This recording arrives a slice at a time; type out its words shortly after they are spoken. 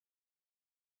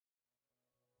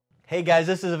Hey guys,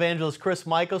 this is Evangelist Chris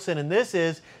Mikkelson, and this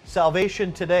is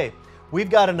Salvation Today. We've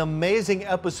got an amazing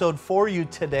episode for you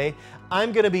today.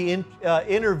 I'm going to be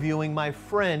interviewing my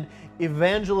friend,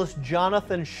 Evangelist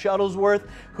Jonathan Shuttlesworth,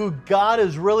 who God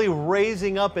is really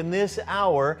raising up in this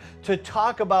hour to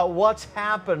talk about what's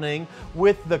happening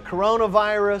with the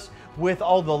coronavirus, with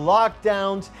all the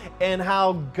lockdowns, and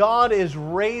how God is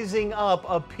raising up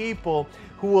a people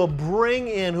who will bring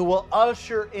in, who will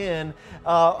usher in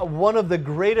one of the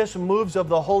greatest moves of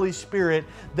the Holy Spirit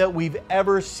that we've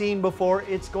ever seen before.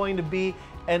 It's going to be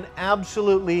an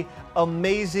absolutely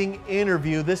amazing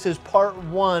interview. This is part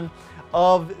one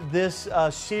of this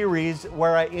series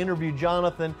where I interview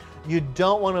Jonathan. You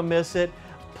don't want to miss it.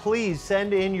 Please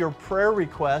send in your prayer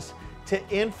requests to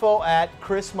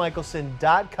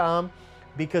info@chrismichelson.com,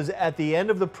 because at the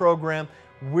end of the program,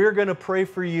 we're going to pray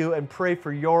for you and pray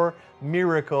for your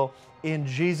miracle in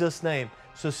Jesus' name.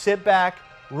 So sit back,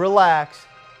 relax,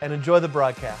 and enjoy the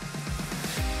broadcast.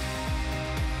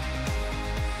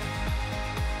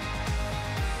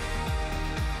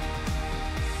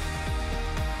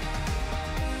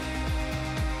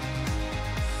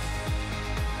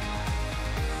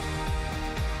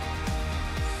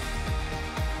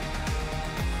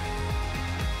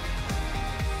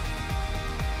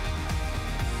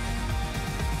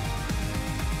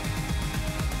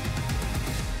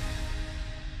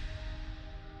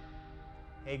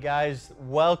 Hey guys,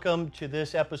 welcome to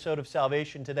this episode of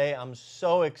Salvation Today. I'm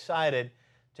so excited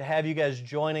to have you guys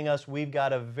joining us. We've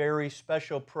got a very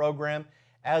special program.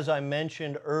 As I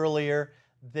mentioned earlier,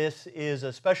 this is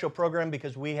a special program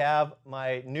because we have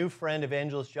my new friend,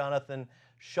 Evangelist Jonathan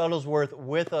Shuttlesworth,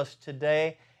 with us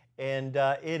today. And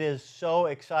it is so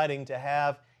exciting to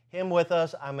have him with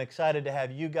us. I'm excited to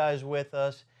have you guys with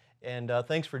us. And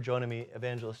thanks for joining me,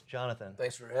 Evangelist Jonathan.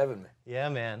 Thanks for having me. Yeah,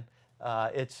 man.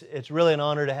 It's really an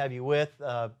honor to have you with.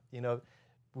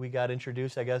 We got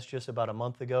introduced, I guess, just about a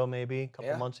month ago, maybe, a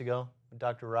couple months ago.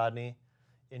 Dr. Rodney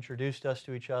introduced us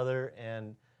to each other,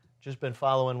 and just been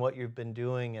following what you've been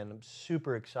doing, and I'm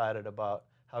super excited about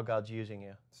how God's using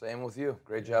you. Same with you.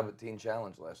 Great job at Teen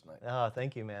Challenge last night. Oh,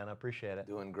 thank you, man. I appreciate it.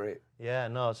 Doing great. Yeah,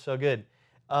 no, it's so good.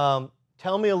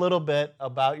 Tell me a little bit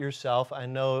about yourself. I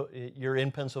know you're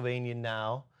in Pennsylvania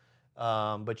now.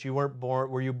 But you weren't born.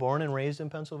 Were you born and raised in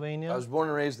Pennsylvania? I was born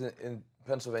and raised in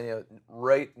Pennsylvania,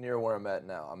 right near where I'm at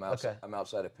now. I'm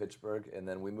outside of Pittsburgh, and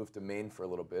then we moved to Maine for a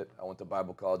little bit. I went to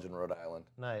Bible college in Rhode Island.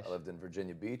 Nice. I lived in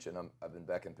Virginia Beach, and I've been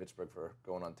back in Pittsburgh for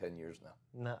going on 10 years now.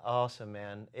 Awesome,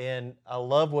 man. And I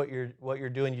love what you're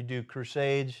doing. You do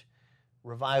crusades,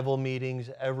 revival meetings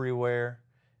everywhere.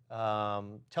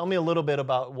 Tell me a little bit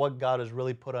about what God has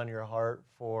really put on your heart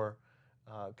for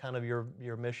kind of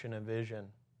your mission and vision.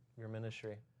 Your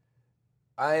ministry.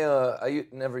 I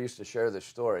never used to share this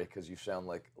story because you sound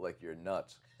like you're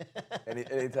nuts.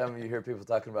 Anytime you hear people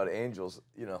talking about angels,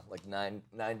 like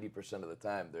 90% of the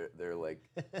time they're like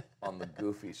on the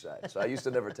goofy side. So I used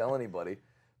to never tell anybody.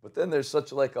 But then there's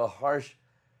such like a harsh,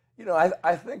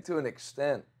 I think to an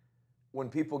extent, when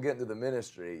people get into the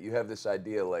ministry, you have this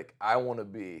idea like, I want to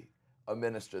be a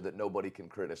minister that nobody can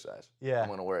criticize. Yeah. I'm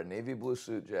going to wear a navy blue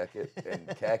suit jacket and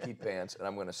khaki pants, and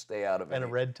I'm going to stay out of and a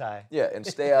red tie. Yeah, and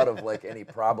stay out of like any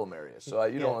problem areas. So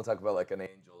you don't want to talk about like an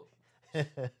angel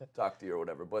talk to you or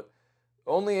whatever. But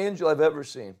the only angel I've ever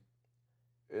seen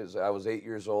is I was 8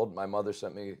 years old. My mother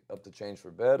sent me up to change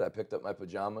for bed. I picked up my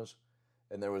pajamas,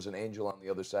 and there was an angel on the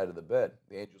other side of the bed.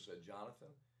 The angel said, "Jonathan,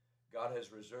 God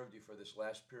has reserved you for this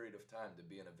last period of time to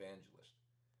be an evangelist."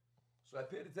 So I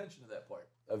paid attention to that part,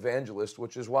 evangelist,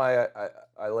 which is why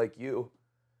I like you,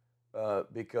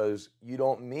 because you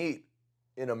don't meet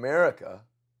in America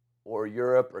or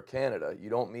Europe or Canada, you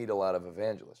don't meet a lot of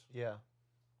evangelists. Yeah.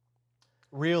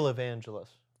 Real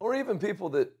evangelists. Or even people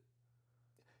that,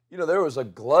 there was a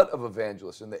glut of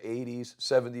evangelists in the 80s,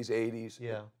 70s, 80s.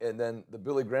 Yeah. And then the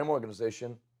Billy Graham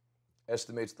organization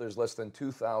estimates there's less than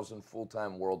 2,000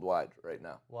 full-time worldwide right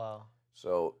now. Wow.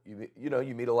 So, you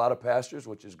meet a lot of pastors,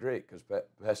 which is great because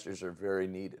pastors are very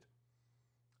needed.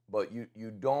 But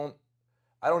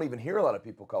I don't even hear a lot of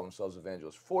people call themselves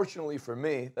evangelists. Fortunately for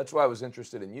me, that's why I was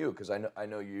interested in you, because I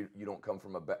know you don't come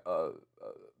from a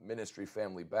ministry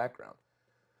family background.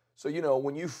 So,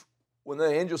 when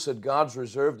the angel said God's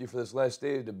reserved you for this last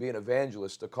day to be an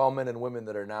evangelist, to call men and women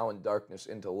that are now in darkness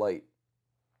into light,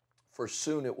 for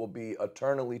soon it will be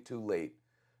eternally too late.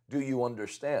 Do you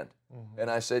understand? Mm-hmm.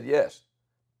 And I said, yes.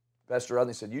 Pastor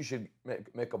Rodney said, you should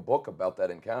make a book about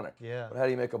that encounter. Yeah. But how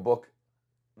do you make a book?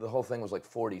 The whole thing was like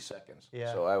 40 seconds.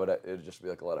 Yeah. So it would just be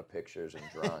like a lot of pictures and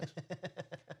drawings.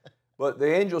 But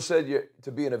the angel said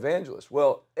to be an evangelist.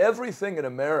 Well, everything in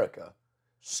America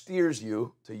steers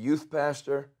you to youth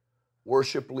pastor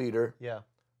worship leader, Yeah.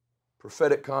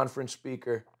 prophetic conference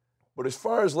speaker. But as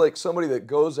far as like somebody that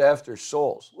goes after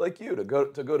souls, like you, to go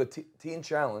to Teen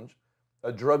Challenge,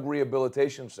 a drug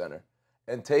rehabilitation center,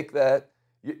 and take that,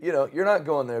 you know, you're not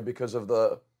going there because of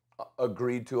the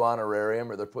agreed to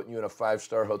honorarium or they're putting you in a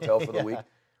 5-star hotel for the Yeah. week.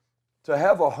 To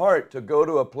have a heart to go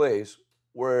to a place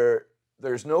where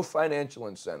there's no financial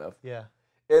incentive, Yeah.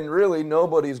 and really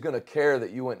nobody's going to care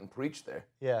that you went and preached there.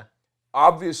 Yeah.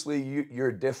 Obviously,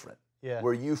 you're different. Yeah.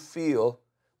 Where you feel,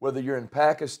 whether you're in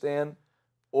Pakistan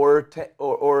or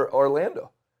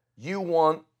Orlando, you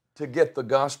want to get the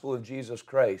gospel of Jesus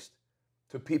Christ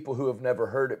to people who have never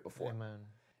heard it before. Amen.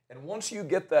 And once you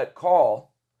get that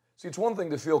call, see, it's one thing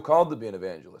to feel called to be an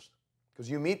evangelist, because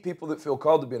you meet people that feel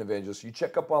called to be an evangelist. You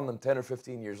check up on them 10 or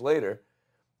 15 years later,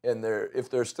 and if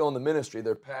they're still in the ministry,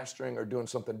 they're pastoring or doing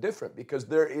something different, because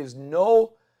there's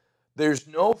no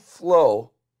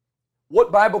flow.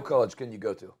 What Bible college can you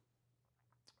go to?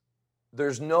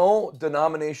 There's no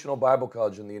denominational Bible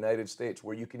college in the United States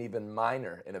where you can even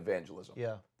minor in evangelism.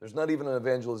 Yeah. There's not even an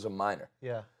evangelism minor.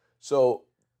 Yeah. So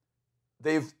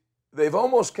they've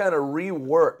almost kind of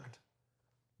reworked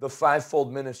the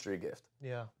fivefold ministry gift.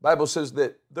 Yeah. Bible says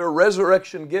that they're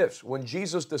resurrection gifts. When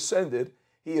Jesus descended,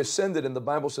 he ascended, and the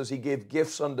Bible says he gave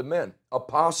gifts unto men: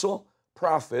 apostle,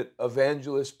 prophet,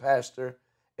 evangelist, pastor,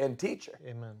 and teacher.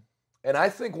 Amen. And I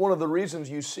think one of the reasons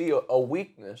you see a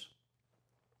weakness,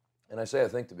 and I say I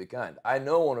think to be kind, I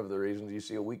know one of the reasons you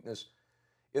see a weakness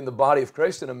in the body of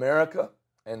Christ in America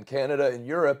and Canada and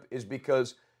Europe is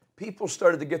because people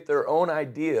started to get their own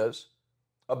ideas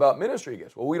about ministry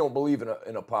gifts. Well, we don't believe in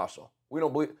an apostle. We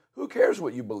don't believe. Who cares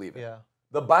what you believe in? Yeah.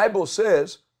 The Bible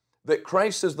says that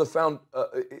Christ is the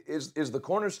is the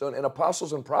cornerstone, and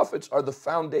apostles and prophets are the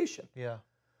foundation. Yeah.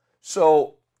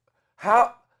 So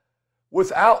how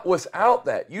without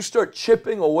that, you start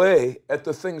chipping away at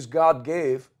the things God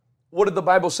gave. What did the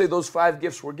Bible say those 5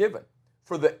 gifts were given?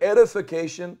 For the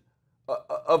edification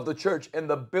of the church and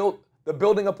the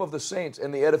building up of the saints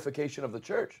and the edification of the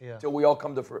church, Yeah. till we all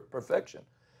come to perfection.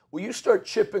 Well, you start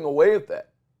chipping away at that.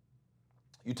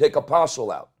 You take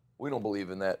apostle out. We don't believe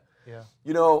in that. Yeah.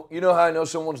 You know how I know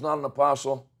someone's not an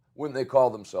apostle? When they call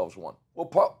themselves one. Well,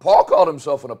 Paul called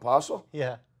himself an apostle.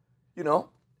 Yeah. You know,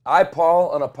 I,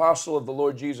 Paul, an apostle of the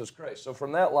Lord Jesus Christ. So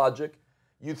from that logic,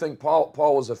 you think Paul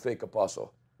was a fake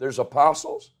apostle. There's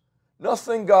apostles.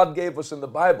 Nothing God gave us in the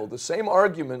Bible. The same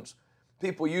arguments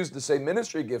people use to say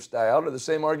ministry gifts die out are the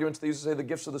same arguments they use to say the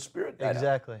gifts of the Spirit die out.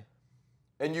 Exactly.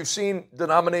 And you've seen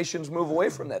denominations move away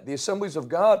from that. The Assemblies of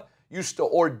God used to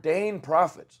ordain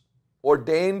prophets,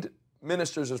 ordained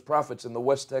ministers as prophets in the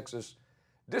West Texas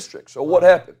district. So what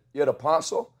happened? You had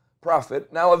apostle,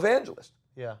 prophet, now evangelist.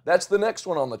 Yeah. That's the next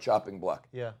one on the chopping block.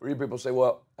 Yeah. Where you people say,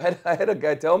 well, I had a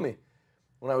guy tell me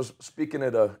when I was speaking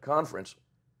at a conference,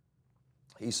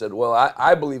 he said, well,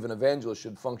 I believe an evangelist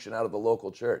should function out of the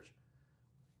local church.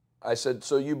 I said,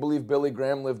 so you believe Billy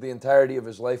Graham lived the entirety of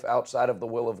his life outside of the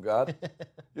will of God?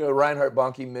 You know, Reinhard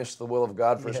Bonnke missed the will of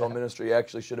God for his whole ministry. He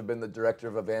actually should have been the director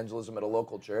of evangelism at a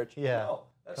local church. Yeah. No,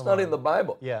 that's not in the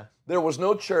Bible. Yeah. There was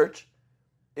no church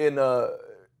in,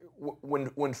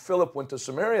 when Philip went to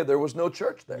Samaria, there was no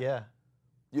church there. Yeah.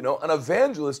 You know, an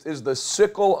evangelist is the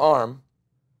sickle arm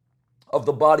of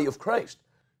the body of Christ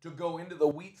to go into the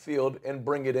wheat field and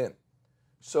bring it in.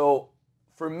 So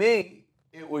for me,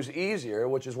 it was easier,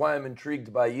 which is why I'm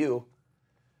intrigued by you,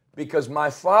 because my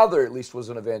father at least was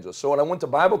an evangelist. So when I went to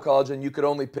Bible college, and you could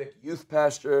only pick youth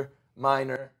pastor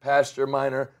minor,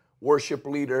 worship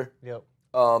leader, Yep.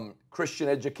 Christian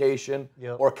education,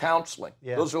 Yep. or counseling.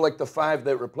 Yeah. Those are like the 5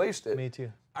 that replaced it. Me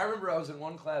too. I remember I was in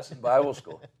one class in Bible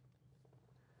school,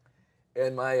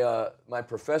 and my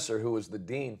professor, who was the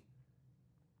dean,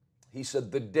 he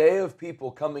said, the day of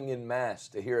people coming in mass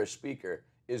to hear a speaker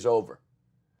is over.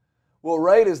 Well,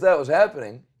 right as that was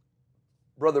happening,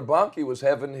 Brother Bonnke was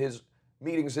having his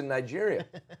meetings in Nigeria.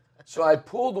 So I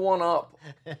pulled one up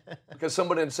because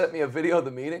somebody had sent me a video of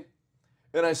the meeting,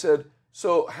 and I said,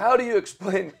 so how do you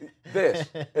explain this?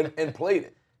 And played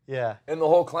it. Yeah. And the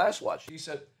whole class watched. He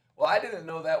said, well, I didn't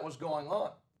know that was going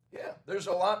on. Yeah, there's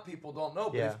a lot people don't know,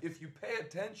 but Yeah. if you pay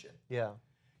attention, Yeah.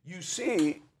 you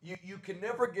see, you can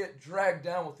never get dragged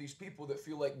down with these people that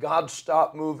feel like God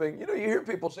stopped moving. You know, you hear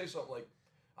people say something like,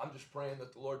 I'm just praying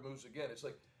that the Lord moves again. It's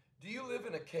like, do you live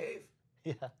in a cave?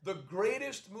 Yeah. The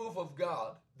greatest move of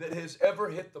God that has ever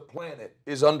hit the planet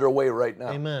is underway right now.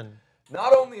 Amen.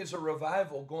 Not only is a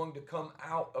revival going to come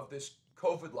out of this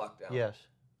COVID lockdown, Yes.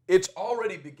 it's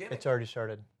already beginning. It's already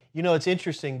started. You know, it's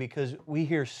interesting because we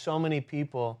hear so many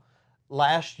people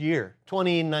last year,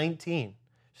 2019,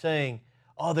 saying,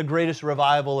 oh, the greatest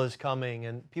revival is coming.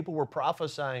 And people were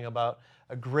prophesying about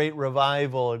a great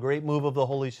revival, a great move of the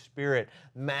Holy Spirit,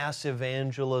 mass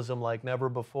evangelism like never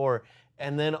before.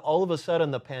 And then all of a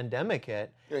sudden the pandemic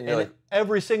hit, and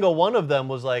every single one of them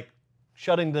was like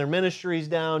shutting their ministries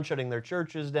down, shutting their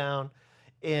churches down.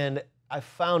 And I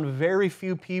found very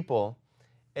few people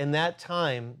in that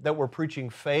time that were preaching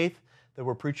faith, that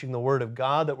were preaching the Word of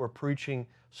God, that were preaching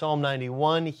Psalm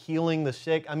 91, healing the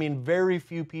sick. I mean, very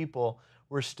few people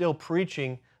were still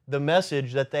preaching the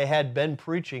message that they had been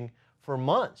preaching for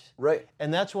months. Right.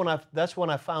 And that's when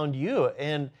I found you.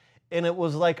 And it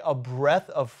was like a breath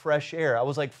of fresh air. I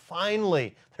was like,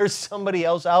 finally, there's somebody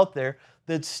else out there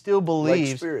that still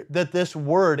believes that this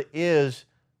Word is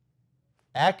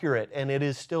accurate and it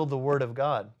is still the Word of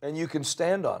God. And you can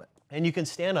stand on it. And you can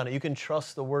stand on it. You can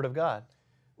trust the Word of God.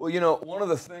 Well, you know, one of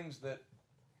the things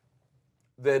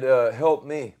that helped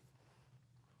me,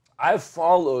 I've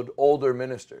followed older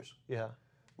ministers. Yeah.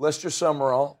 Lester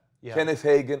Summerall, Yeah. Kenneth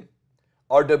Hagin,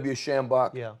 R.W.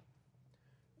 Shambach. Yeah.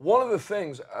 One of the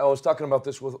things, I was talking about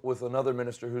this with another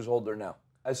minister who's older now.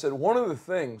 I said, one of the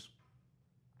things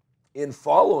in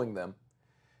following them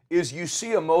is you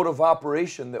see a mode of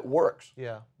operation that works.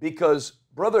 Yeah. Because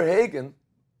Brother Hagin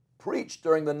preached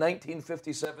during the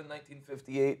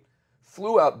 1957-1958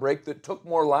 flu outbreak that took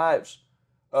more lives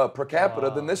per capita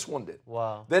than this one did.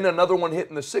 Wow. Then another one hit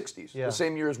in the 60s, Yeah. the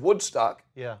same year as Woodstock,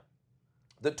 Yeah.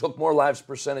 that took more lives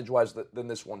percentage-wise than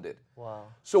this one did. Wow.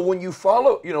 So when you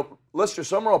follow, you know, Lester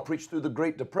Summerall preached through the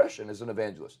Great Depression as an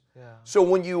evangelist. Yeah. So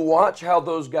when you watch how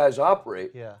those guys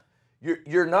operate, Yeah.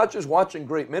 you're not just watching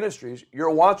great ministries,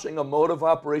 you're watching a mode of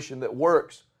operation that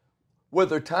works,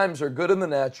 whether times are good in the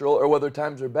natural or whether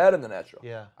times are bad in the natural.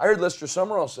 Yeah. I heard Lester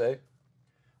Summerall say,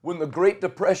 when the Great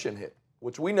Depression hit,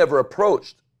 which we never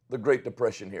approached the Great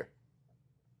Depression here,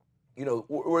 you know,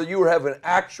 where you were having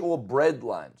actual bread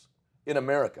lines in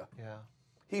America. Yeah.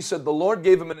 He said the Lord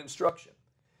gave him an instruction.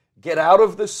 Get out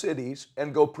of the cities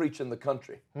and go preach in the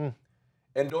country.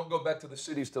 And don't go back to the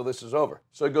cities till this is over.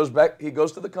 So he goes back, he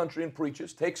goes to the country and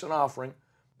preaches, takes an offering.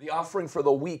 The offering for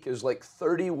the week is like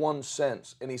 31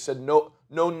 cents. And he said, no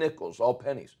nickels, all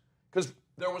pennies. Because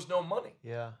there was no money.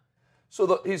 Yeah.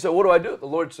 So he said, what do I do? The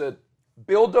Lord said,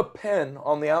 build a pen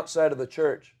on the outside of the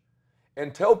church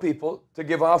and tell people to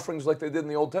give offerings like they did in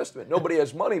the Old Testament. Nobody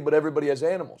has money, but everybody has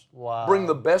animals. Wow. Bring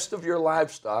the best of your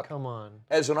livestock Come on.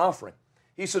 as an offering.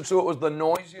 He said, so it was the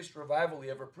noisiest revival he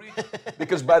ever preached,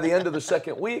 because by the end of the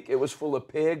second week, it was full of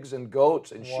pigs and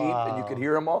goats and sheep, and you could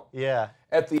hear them all. Yeah.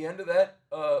 At the end of that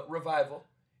revival,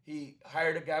 he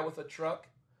hired a guy with a truck,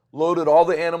 loaded all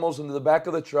the animals into the back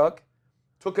of the truck,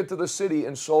 took it to the city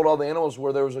and sold all the animals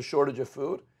where there was a shortage of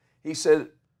food. He said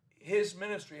his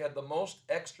ministry had the most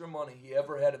extra money he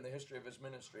ever had in the history of his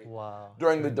ministry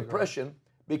during the Depression,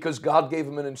 because God gave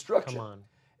him an instruction. Come on.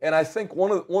 And I think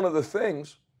one of the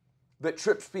things that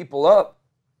trips people up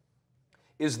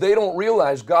is they don't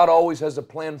realize God always has a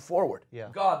plan forward. Yeah.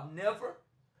 God never,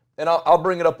 and I'll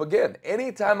bring it up again.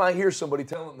 Anytime I hear somebody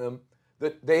telling them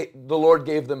that the Lord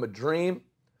gave them a dream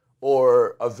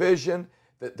or a vision,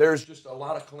 that there's just a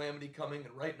lot of calamity coming,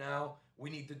 and right now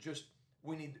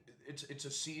it's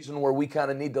a season where we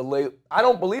kind of need to lay. I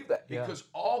don't believe that, because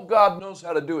all God knows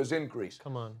how to do is increase.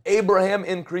 Come on. Abraham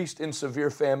increased in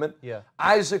severe famine. Yeah.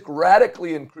 Isaac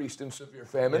radically increased in severe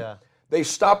famine. Yeah. They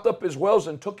stopped up his wells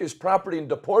and took his property and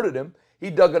deported him. He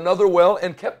dug another well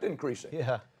and kept increasing.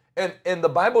 Yeah. And the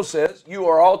Bible says, you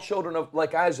are all children of,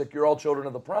 like Isaac, you're all children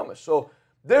of the promise. So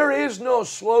there is no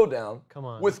slowdown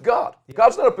with God.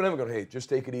 God's not up in heaven going, hey, just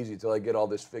take it easy till I get all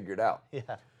this figured out. Yeah.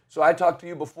 So I talked to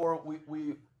you before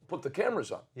we put the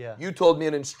cameras on. Yeah. You told me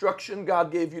an instruction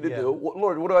God gave you to do.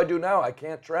 Lord, what do I do now? I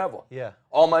can't travel. Yeah.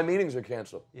 All my meetings are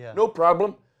canceled. Yeah. No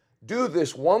problem. Do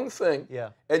this one thing,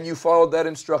 and you followed that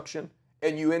instruction,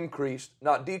 and you increased,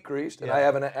 not decreased. And I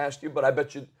haven't asked you, but I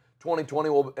bet you 2020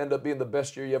 will end up being the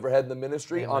best year you ever had in the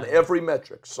ministry on every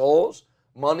metric: souls,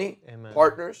 money,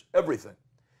 partners, everything.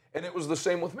 And it was the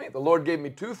same with me. The Lord gave me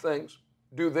two things: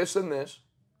 do this and this.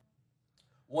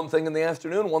 One thing in the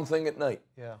afternoon, one thing at night.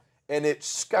 Yeah. And it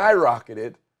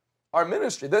skyrocketed our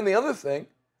ministry. Then the other thing,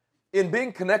 in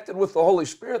being connected with the Holy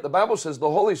Spirit, the Bible says the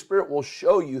Holy Spirit will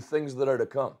show you things that are to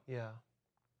come. Yeah.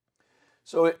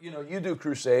 So, you do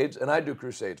crusades, and I do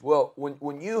crusades. Well,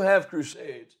 when you have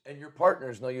crusades, and your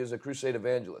partners know you as a crusade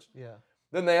evangelist,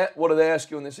 then what do they ask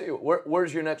you when they see you?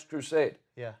 Where's your next crusade?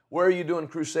 Yeah. Where are you doing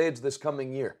crusades this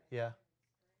coming year? Yeah.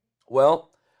 Well,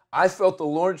 I felt the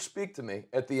Lord speak to me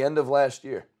at the end of last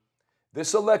year.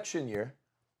 This election year,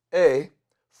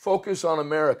 focus on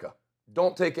America.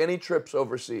 Don't take any trips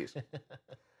overseas.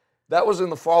 That was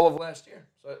in the fall of last year.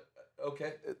 So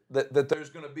okay, that there's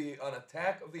going to be an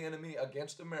attack of the enemy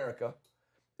against America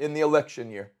in the election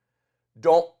year.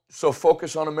 So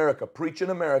focus on America, preach in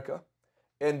America,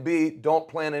 and B, don't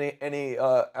plan any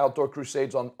outdoor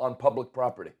crusades on public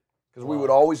property, because we would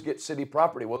always get city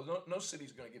property. Well, no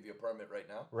city's going to give you a permit right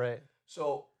now. Right.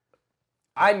 So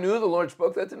I knew the Lord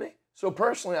spoke that to me. So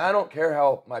personally, I don't care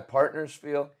how my partners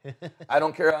feel. I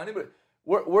don't care how anybody.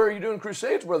 Where are you doing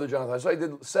crusades, Brother Jonathan? So I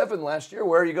did 7 last year.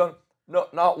 Where are you going? No,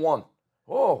 not one.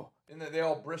 Oh, and then they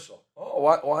all bristle. Oh,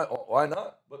 why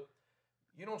not? But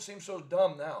you don't seem so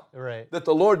dumb now. Right. That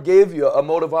the Lord gave you a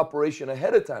mode of operation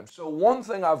ahead of time. So one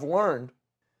thing I've learned,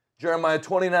 Jeremiah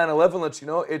 29:11 lets you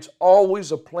know, it's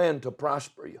always a plan to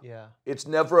prosper you. Yeah. It's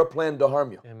never a plan to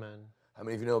harm you. Amen. How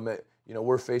many of you know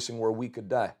we're facing where we could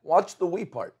die? Watch the we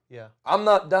part. Yeah. I'm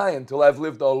not dying until I've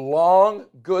lived a long,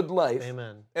 good life.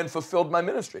 Amen. And fulfilled my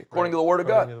ministry according to the Word of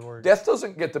God. Death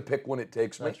doesn't get to pick when it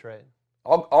takes me. That's right.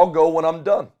 I'll go when I'm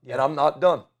done, and I'm not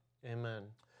done. Amen.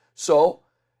 So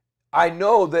I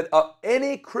know that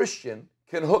any Christian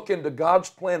can hook into God's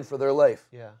plan for their life.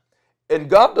 Yeah. And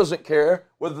God doesn't care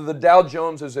whether the Dow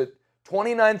Jones is at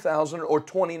 29,000 or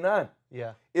 29.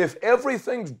 Yeah. If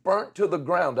everything's burnt to the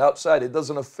ground outside, it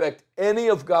doesn't affect any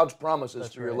of God's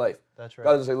promises for your life. That's right.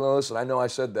 God doesn't say, "No, listen, I know I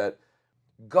said that."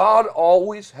 God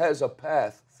always has a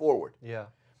path forward. Yeah.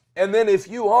 And then if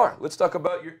you are, let's talk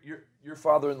about your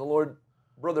father in the Lord,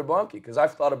 Brother Bonke, because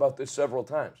I've thought about this several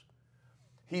times.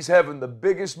 He's having the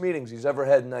biggest meetings he's ever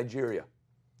had in Nigeria.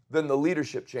 Then the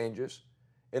leadership changes,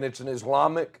 and it's an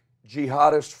Islamic,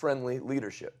 jihadist-friendly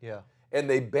leadership. Yeah. And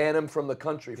they ban him from the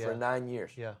country for 9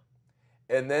 years. Yeah.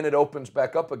 And then it opens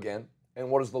back up again, and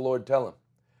what does the Lord tell him?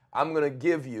 I'm going to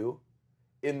give you,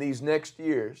 in these next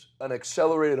years, an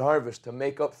accelerated harvest to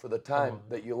make up for the time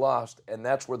that you lost, and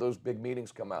that's where those big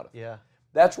meetings come out of. Yeah.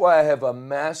 That's why I have a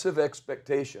massive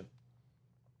expectation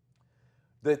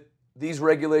that these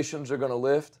regulations are going to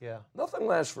lift. Yeah. Nothing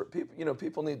lasts for people. You know,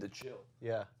 people need to chill.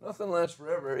 Yeah. Nothing lasts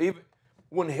forever. Even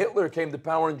when Hitler came to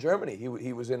power in Germany,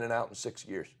 he was in and out in 6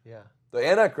 years. Yeah. The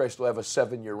Antichrist will have a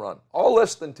 7-year run, all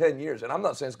less than 10 years. And I'm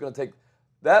not saying it's going to take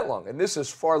that long. And this is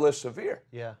far less severe.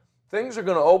 Yeah. Things are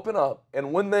going to open up,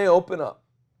 and when they open up,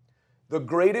 the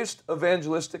greatest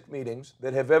evangelistic meetings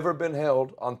that have ever been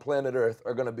held on planet Earth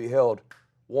are going to be held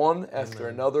one after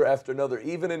another,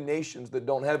 even in nations that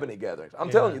don't have any gatherings. I'm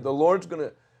telling you, the Lord's going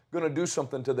to do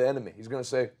something to the enemy. He's going to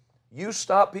say, you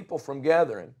stop people from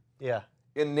gathering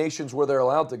in nations where they're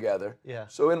allowed to gather. Yeah.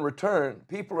 So in return,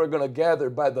 people are going to gather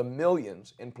by the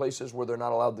millions in places where they're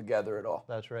not allowed to gather at all.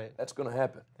 That's right. That's going to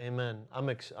happen. Amen. I'm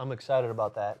excited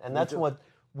about that. And that's what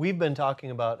we've been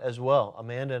talking about as well.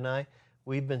 Amanda and I,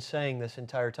 we've been saying this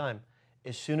entire time.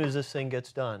 As soon as this thing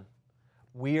gets done,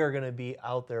 we are going to be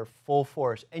out there full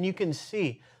force. And you can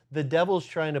see the devil's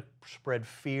trying to spread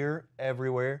fear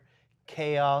everywhere,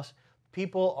 chaos.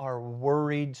 People are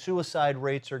worried. Suicide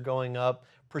rates are going up.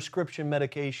 Prescription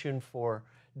medication for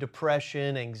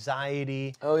depression,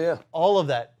 anxiety. Oh, yeah. All of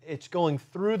that. It's going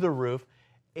through the roof.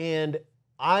 And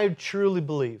I truly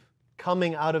believe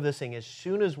coming out of this thing, as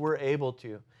soon as we're able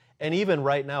to, and even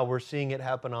right now we're seeing it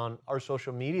happen on our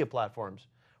social media platforms.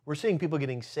 We're seeing people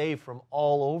getting saved from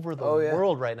all over the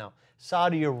world right now.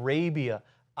 Saudi Arabia,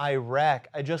 Iraq.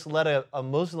 I just led a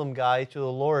Muslim guy to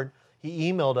the Lord.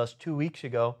 He emailed us 2 weeks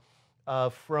ago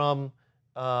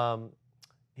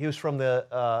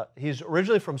he's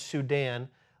originally from Sudan,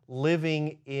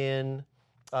 living in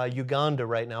Uganda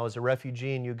right now as a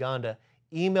refugee in Uganda.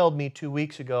 Emailed me 2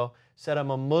 weeks ago, said,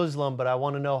 I'm a Muslim, but I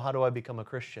want to know, how do I become a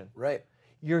Christian? Right.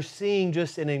 You're seeing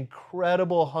just an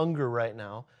incredible hunger right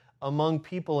now among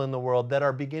people in the world that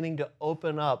are beginning to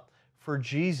open up for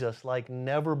Jesus like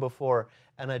never before.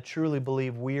 And I truly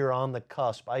believe we are on the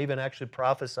cusp. I even actually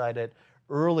prophesied it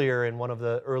earlier in one of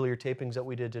the earlier tapings that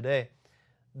we did today,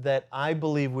 that I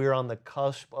believe we're on the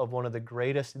cusp of one of the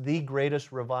greatest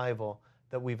revival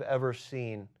that we've ever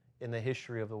seen in the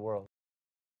history of the world.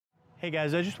 Hey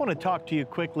guys, I just want to talk to you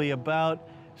quickly about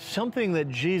something that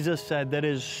Jesus said that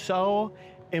is so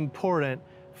important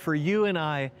for you and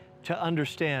I to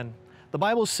understand. The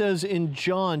Bible says in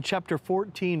John chapter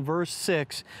 14, verse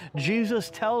 6, Jesus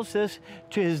tells this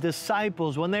to his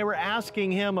disciples when they were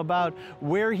asking him about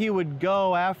where he would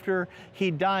go after he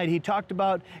died. He talked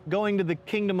about going to the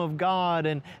kingdom of God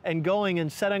and going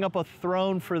and setting up a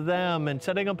throne for them and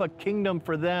setting up a kingdom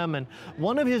for them. And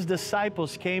one of his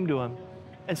disciples came to him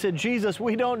and said, Jesus,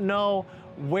 we don't know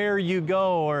where you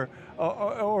go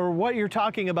or what you're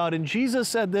talking about. And Jesus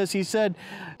said this, he said,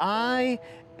 I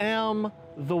am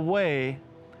the way,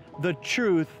 the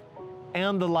truth,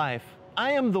 and the life.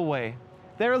 I am the way.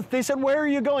 They said, where are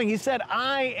you going? He said,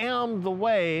 I am the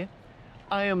way,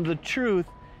 I am the truth,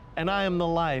 and I am the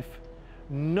life.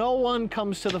 No one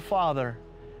comes to the Father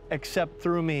except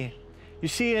through me. You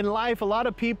see, in life, a lot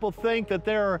of people think that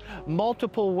there are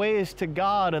multiple ways to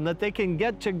God and that they can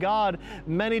get to God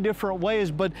many different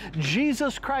ways. But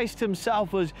Jesus Christ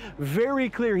himself was very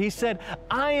clear. He said,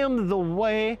 I am the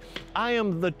way, I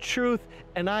am the truth,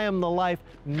 and I am the life.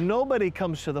 Nobody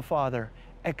comes to the Father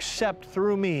except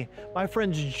through me. My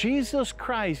friends, Jesus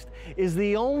Christ is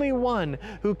the only one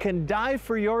who can die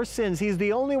for your sins. He's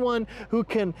the only one who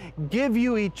can give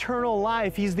you eternal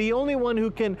life. He's the only one who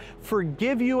can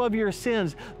forgive you of your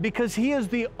sins, because He is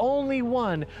the only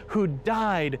one who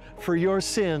died for your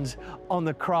sins on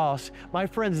the cross. My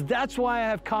friends, that's why I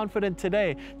have confidence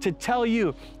today to tell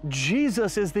you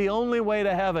Jesus is the only way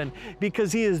to heaven,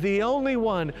 because He is the only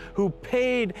one who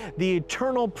paid the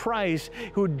eternal price,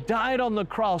 who died on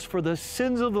the cross for the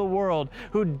sins of the world,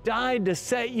 who died to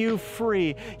set you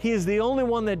free. He is the only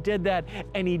one that did that,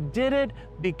 and He did it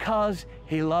because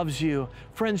He loves you.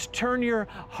 Friends, turn your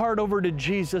heart over to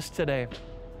Jesus today.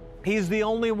 He's the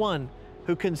only one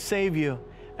who can save you.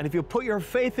 And if you put your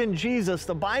faith in Jesus,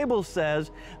 the Bible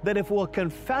says that if we'll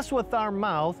confess with our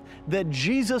mouth that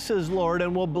Jesus is Lord,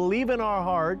 and we'll believe in our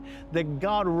heart that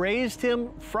God raised Him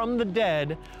from the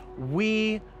dead,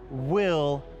 we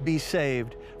will be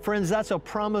saved. Friends, that's a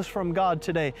promise from God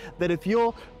today, that if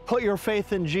you'll put your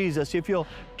faith in Jesus, if you'll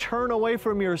turn away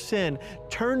from your sin,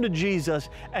 turn to Jesus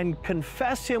and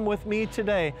confess Him with me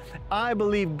today, I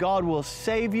believe God will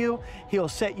save you, He'll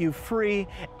set you free,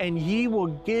 and He will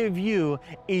give you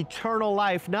eternal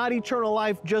life. Not eternal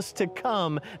life just to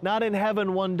come, not in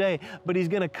heaven one day, but He's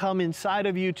going to come inside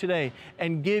of you today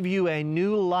and give you a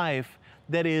new life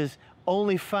that is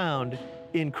only found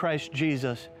in Christ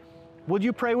Jesus. Would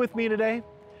you pray with me today?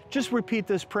 Just repeat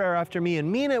this prayer after me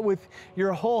and mean it with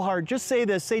your whole heart. Just say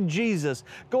this, say Jesus.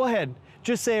 Go ahead,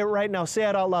 just say it right now. Say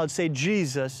it out loud. Say,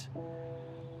 Jesus,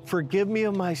 forgive me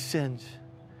of my sins.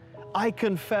 I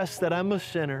confess that I'm a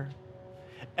sinner,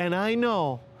 and I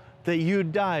know that You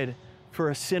died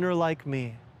for a sinner like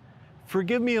me.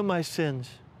 Forgive me of my sins.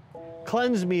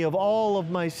 Cleanse me of all of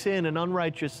my sin and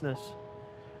unrighteousness.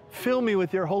 Fill me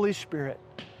with Your Holy Spirit.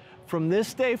 From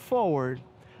this day forward,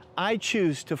 I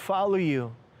choose to follow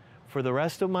You for the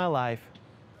rest of my life.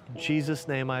 In Jesus'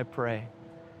 name I pray.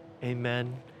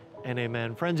 Amen and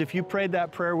amen. Friends, if you prayed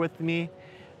that prayer with me,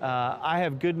 I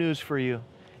have good news for you.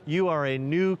 You are a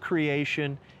new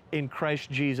creation in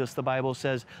Christ Jesus. The Bible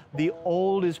says, the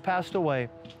old is passed away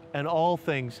and all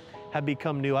things have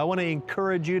become new. I want to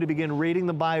encourage you to begin reading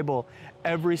the Bible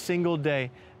every single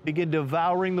day. Begin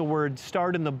devouring the Word.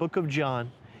 Start in the book of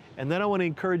John. And then I want to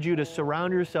encourage you to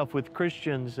surround yourself with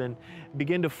Christians and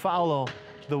begin to follow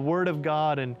the Word of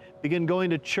God and begin going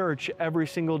to church every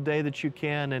single day that you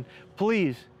can. And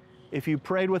please, if you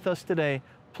prayed with us today,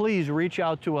 please reach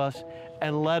out to us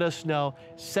and let us know.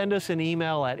 Send us an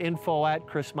email at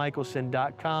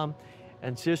info@chrismikkelson.com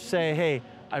and just say, hey,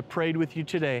 I prayed with you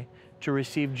today to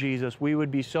receive Jesus. We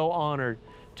would be so honored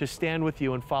to stand with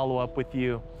you and follow up with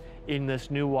you in this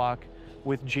new walk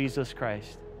with Jesus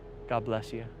Christ. God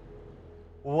bless you.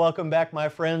 Welcome back, my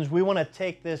friends. We want to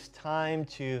take this time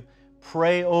to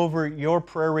pray over your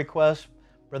prayer requests.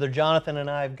 Brother Jonathan and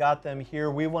I have got them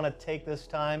here. We want to take this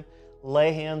time,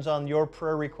 lay hands on your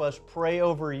prayer requests, pray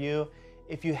over you.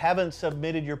 If you haven't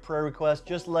submitted your prayer request,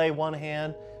 just lay one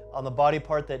hand on the body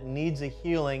part that needs a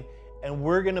healing, and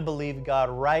we're going to believe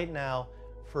God right now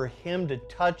for Him to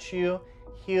touch you,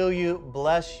 heal you,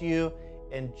 bless you,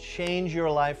 and change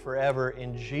your life forever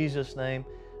in Jesus' name.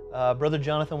 Brother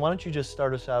Jonathan, why don't you just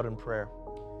start us out in prayer?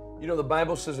 You know, the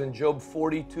Bible says in Job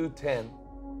 42:10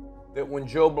 that when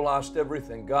Job lost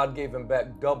everything, God gave him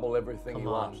back double everything he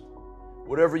lost.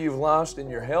 Whatever you've lost in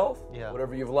your health,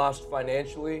 whatever you've lost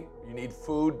financially, you need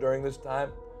food during this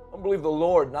time, I believe the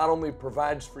Lord not only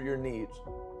provides for your needs,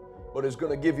 but is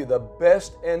going to give you the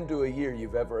best end to a year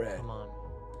you've ever had.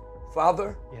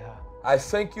 Father, I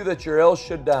thank You that You're El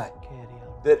Shaddai,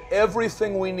 that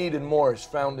everything we need and more is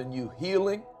found in You.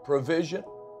 Healing, provision,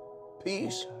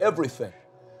 peace, everything.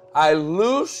 I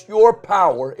loose Your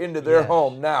power into their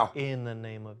home now. In the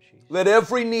name of Jesus. Let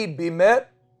every need be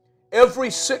met. Every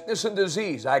sickness and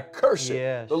disease, I curse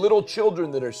it. The little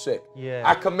children that are sick,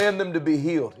 I command them to be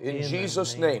healed in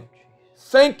Jesus' name.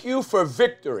 Thank You for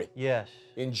victory.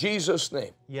 In Jesus'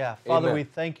 name. Father, Amen. we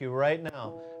thank You right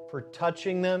now for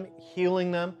touching them,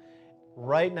 healing them.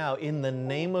 Right now, in the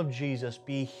name of Jesus,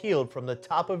 be healed from the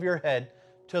top of your head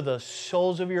to the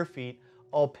soles of your feet.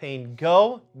 All pain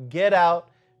go, get out,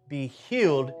 be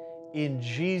healed in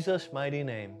Jesus' mighty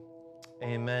name.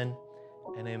 Amen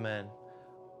and amen.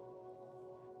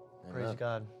 Praise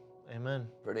God. Amen.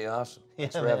 Pretty awesome.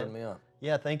 Thanks Yeah, for man. having me on.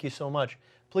 Yeah, thank you so much.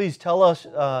 Please tell us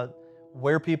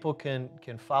where people can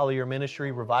follow your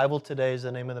ministry. Revival Today is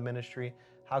the name of the ministry.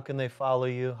 How can they follow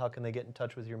you? How can they get in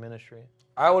touch with your ministry?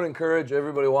 I would encourage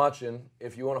everybody watching,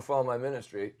 if you want to follow my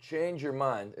ministry, change your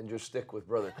mind and just stick with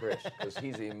Brother Chris, because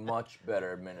he's a much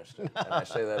better minister. And I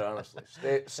say that honestly.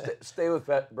 Stay with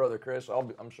Brother Chris.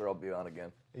 I'm sure I'll be on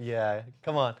again. Yeah,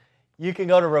 come on. You can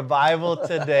go to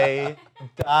revivaltoday.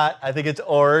 I think it's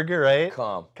org, right?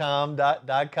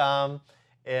 .com,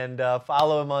 and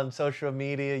follow him on social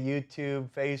media, YouTube,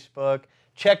 Facebook.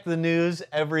 Check the news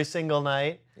every single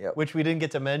night, which we didn't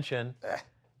get to mention.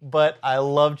 But I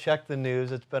love Check the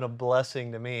News. It's been a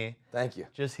blessing to me. Thank you.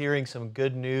 Just hearing some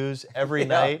good news every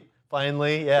night,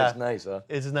 finally. Yeah. It's nice, huh?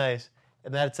 It's nice.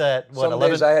 And that's at, what, Some 11?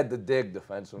 days I had to dig to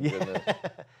find some good news.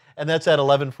 And that's at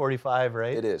 11:45,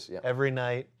 right? It is, yeah. Every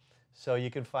night. So you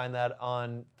can find that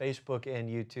on Facebook and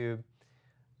YouTube.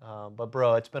 But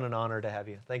bro, it's been an honor to have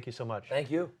you. Thank you so much. Thank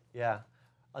you. Yeah.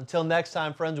 Until next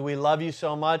time, friends, we love you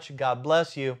so much. God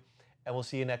bless you. And we'll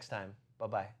see you next time.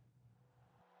 Bye-bye.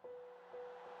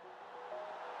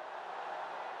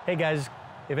 Hey guys,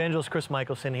 Evangelist Chris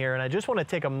Mikkelson here, and I just want to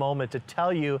take a moment to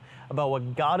tell you about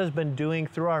what God has been doing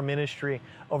through our ministry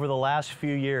over the last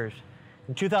few years.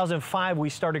 In 2005, we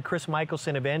started Chris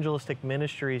Mikkelson Evangelistic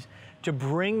Ministries to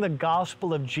bring the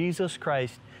gospel of Jesus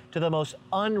Christ to the most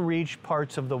unreached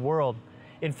parts of the world.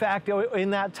 In fact,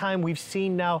 in that time, we've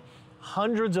seen now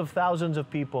hundreds of thousands of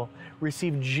people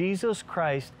receive Jesus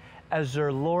Christ as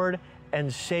their Lord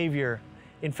and Savior.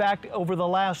 In fact, over the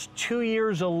last 2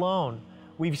 years alone,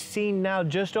 we've seen now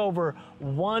just over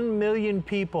 1 million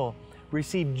people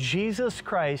receive Jesus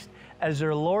Christ as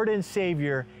their Lord and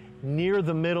Savior near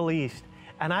the Middle East.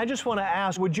 And I just want to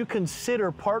ask, would you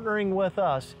consider partnering with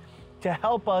us to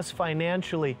help us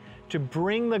financially to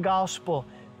bring the gospel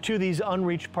to these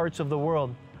unreached parts of the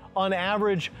world? On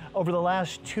average, over the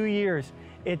last 2 years,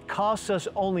 it costs us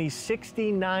only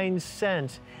 69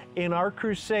 cents in our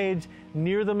crusades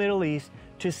near the Middle East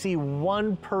to see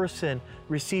one person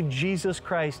receive Jesus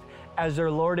Christ as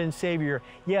their Lord and Savior.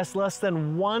 Yes, less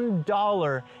than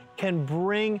 $1 can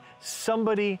bring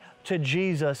somebody to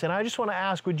Jesus. And I just want to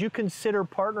ask, would you consider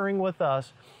partnering with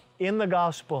us in the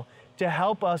gospel to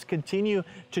help us continue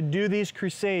to do these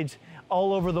crusades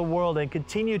all over the world and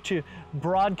continue to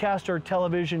broadcast our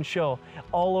television show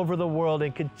all over the world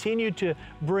and continue to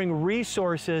bring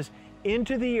resources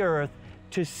into the earth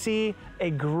to see a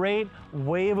great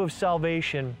wave of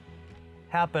salvation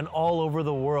happen all over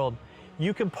the world?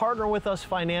 You can partner with us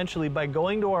financially by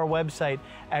going to our website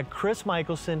at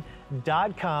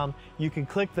chrismikkelson.com. You can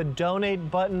click the donate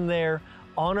button there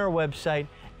on our website,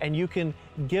 and you can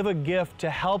give a gift to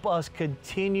help us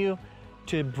continue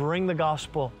to bring the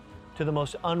gospel to the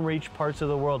most unreached parts of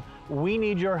the world. We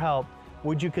need your help.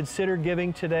 Would you consider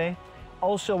giving today?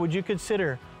 Also, would you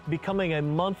consider becoming a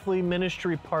monthly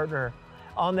ministry partner?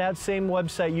 On that same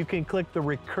website, you can click the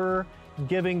Recur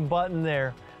Giving button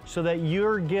there so that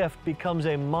your gift becomes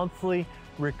a monthly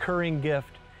recurring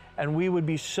gift. And we would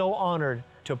be so honored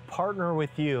to partner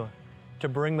with you to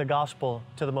bring the gospel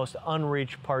to the most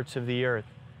unreached parts of the earth.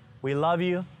 We love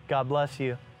you, God bless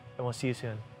you, and we'll see you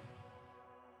soon.